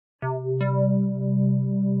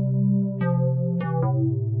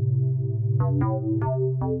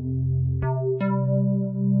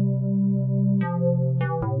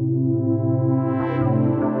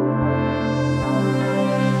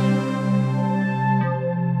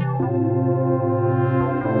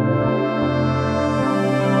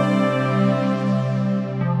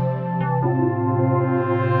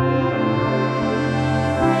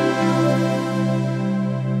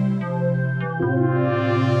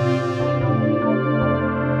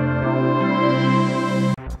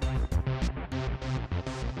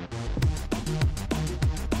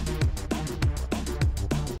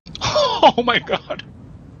Oh my god.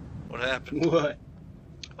 What happened? What?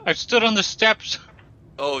 I stood on the steps.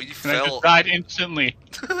 Oh, you And fell. I just died instantly.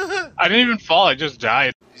 I didn't even fall, I just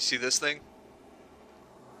died. You see this thing?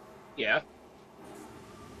 Yeah.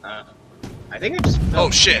 I think I just fell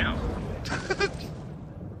Oh shit! down.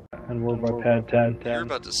 And we're by pad 10. You're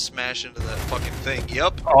about to smash into that fucking thing.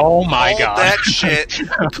 Yep. Oh my Called god. that shit.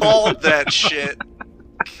 Called that shit.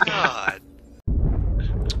 God.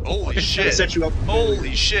 Holy shit. Set you up.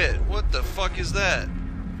 Holy shit. What the fuck is that?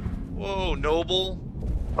 Whoa, Noble.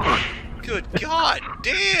 Good god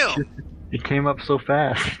damn. It came up so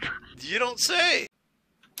fast. You don't say.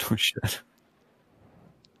 Oh shit.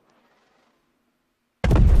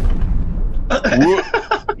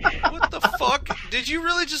 What the fuck? Did you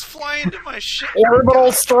really just fly into my shit?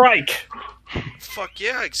 Orbital strike! Fuck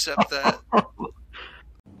yeah, I accept that.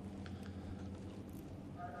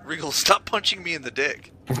 Regal, stop punching me in the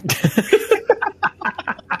dick.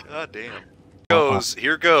 God damn.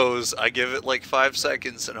 Here goes. I give it like 5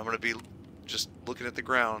 seconds and I'm gonna be just looking at the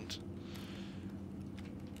ground.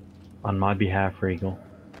 On my behalf, Regal.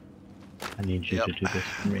 I need you to do this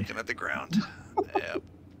for me. Looking at the ground. Yep.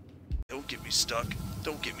 Don't get me stuck.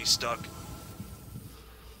 Don't get me stuck.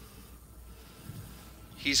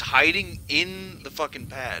 He's hiding in the fucking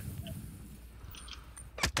pad.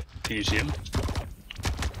 Can you see him?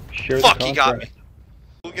 Sure. Fuck, he got me.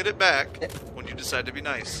 We'll get it back when you decide to be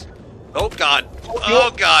nice. Oh god.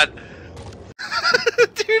 Oh god.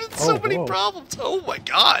 Dude, it's so many problems. Oh my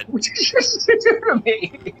god. What did you just do to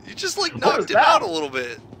me? You just like knocked him out a little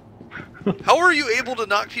bit. How are you able to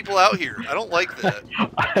knock people out here? I don't like that.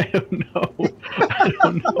 I don't know. I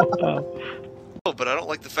don't know how. Oh, but I don't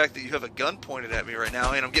like the fact that you have a gun pointed at me right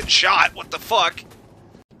now and I'm getting shot. What the fuck?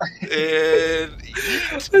 And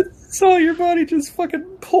I saw your body just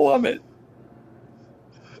fucking plummet.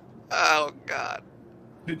 oh god.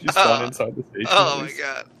 Did you spawn inside the station? Oh my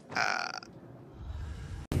god.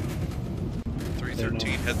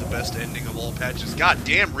 313 had the best ending of all patches. God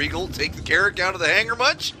damn, Regal, take the carrot down to the hangar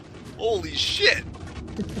much? Holy shit.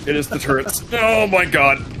 It is the turrets. Oh my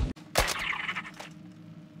god.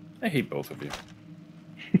 I hate both of you.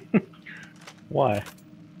 Why?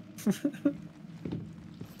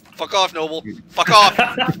 Fuck off, Noble. Fuck off.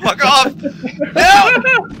 Fuck off. No!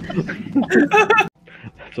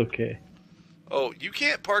 That's okay. Oh, you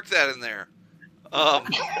can't park that in there.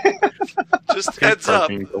 Just heads up.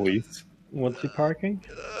 Police. What's he parking?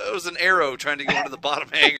 It was an arrow trying to go into the bottom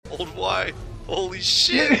hangar. Old Y. Holy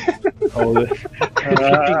shit. Oh, this.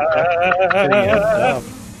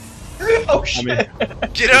 Oh shit!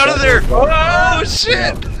 Get out of there! Oh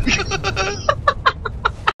shit!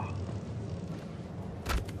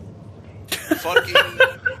 Fucking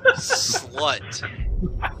slut.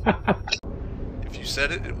 If you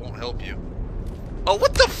said it, it won't help you. Oh,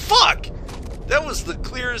 what the fuck? That was the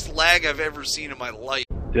clearest lag I've ever seen in my life.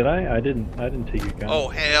 Did I? I didn't take your gun. Oh,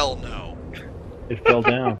 hell no. It fell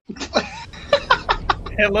down.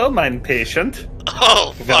 Hello, mine patient.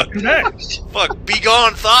 Oh, fuck. Fuck. Be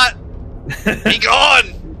gone, thought. Be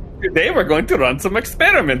gone! Today we're going to run some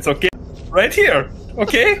experiments, okay? Right here,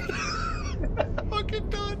 okay? Fucking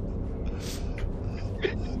done.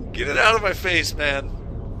 Get it out of my face, man.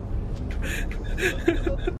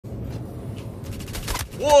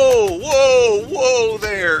 Whoa, whoa, whoa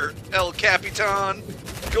there, El Capitan.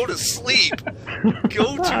 Go to sleep.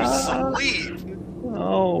 Go to sleep.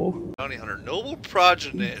 Oh. Bounty Hunter, Noble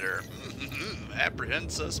Progenitor.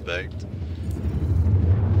 Apprehend suspect.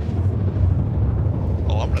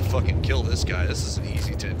 Oh, I'm gonna fucking kill this guy. This is an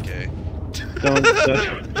easy 10k.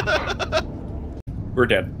 We're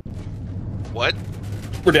dead. What?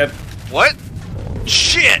 We're dead. What?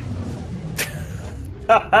 Shit!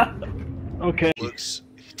 Okay.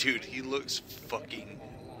 Dude, he looks fucking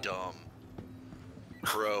dumb.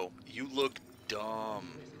 Bro, you look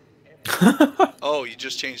dumb. Oh, you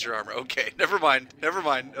just changed your armor. Okay, never mind. Never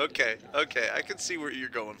mind. Okay, okay, I can see what you're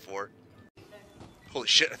going for. Holy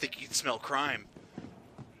shit, I think you can smell crime.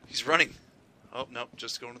 He's running. Oh, no,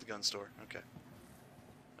 just going to the gun store. Okay.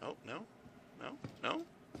 Oh, no. No, no.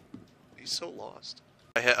 He's so lost.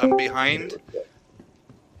 I'm behind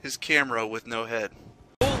his camera with no head.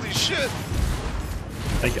 Holy shit!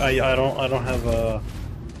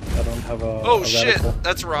 I don't have a. Oh a shit! reticle.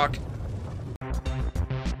 That's a rock.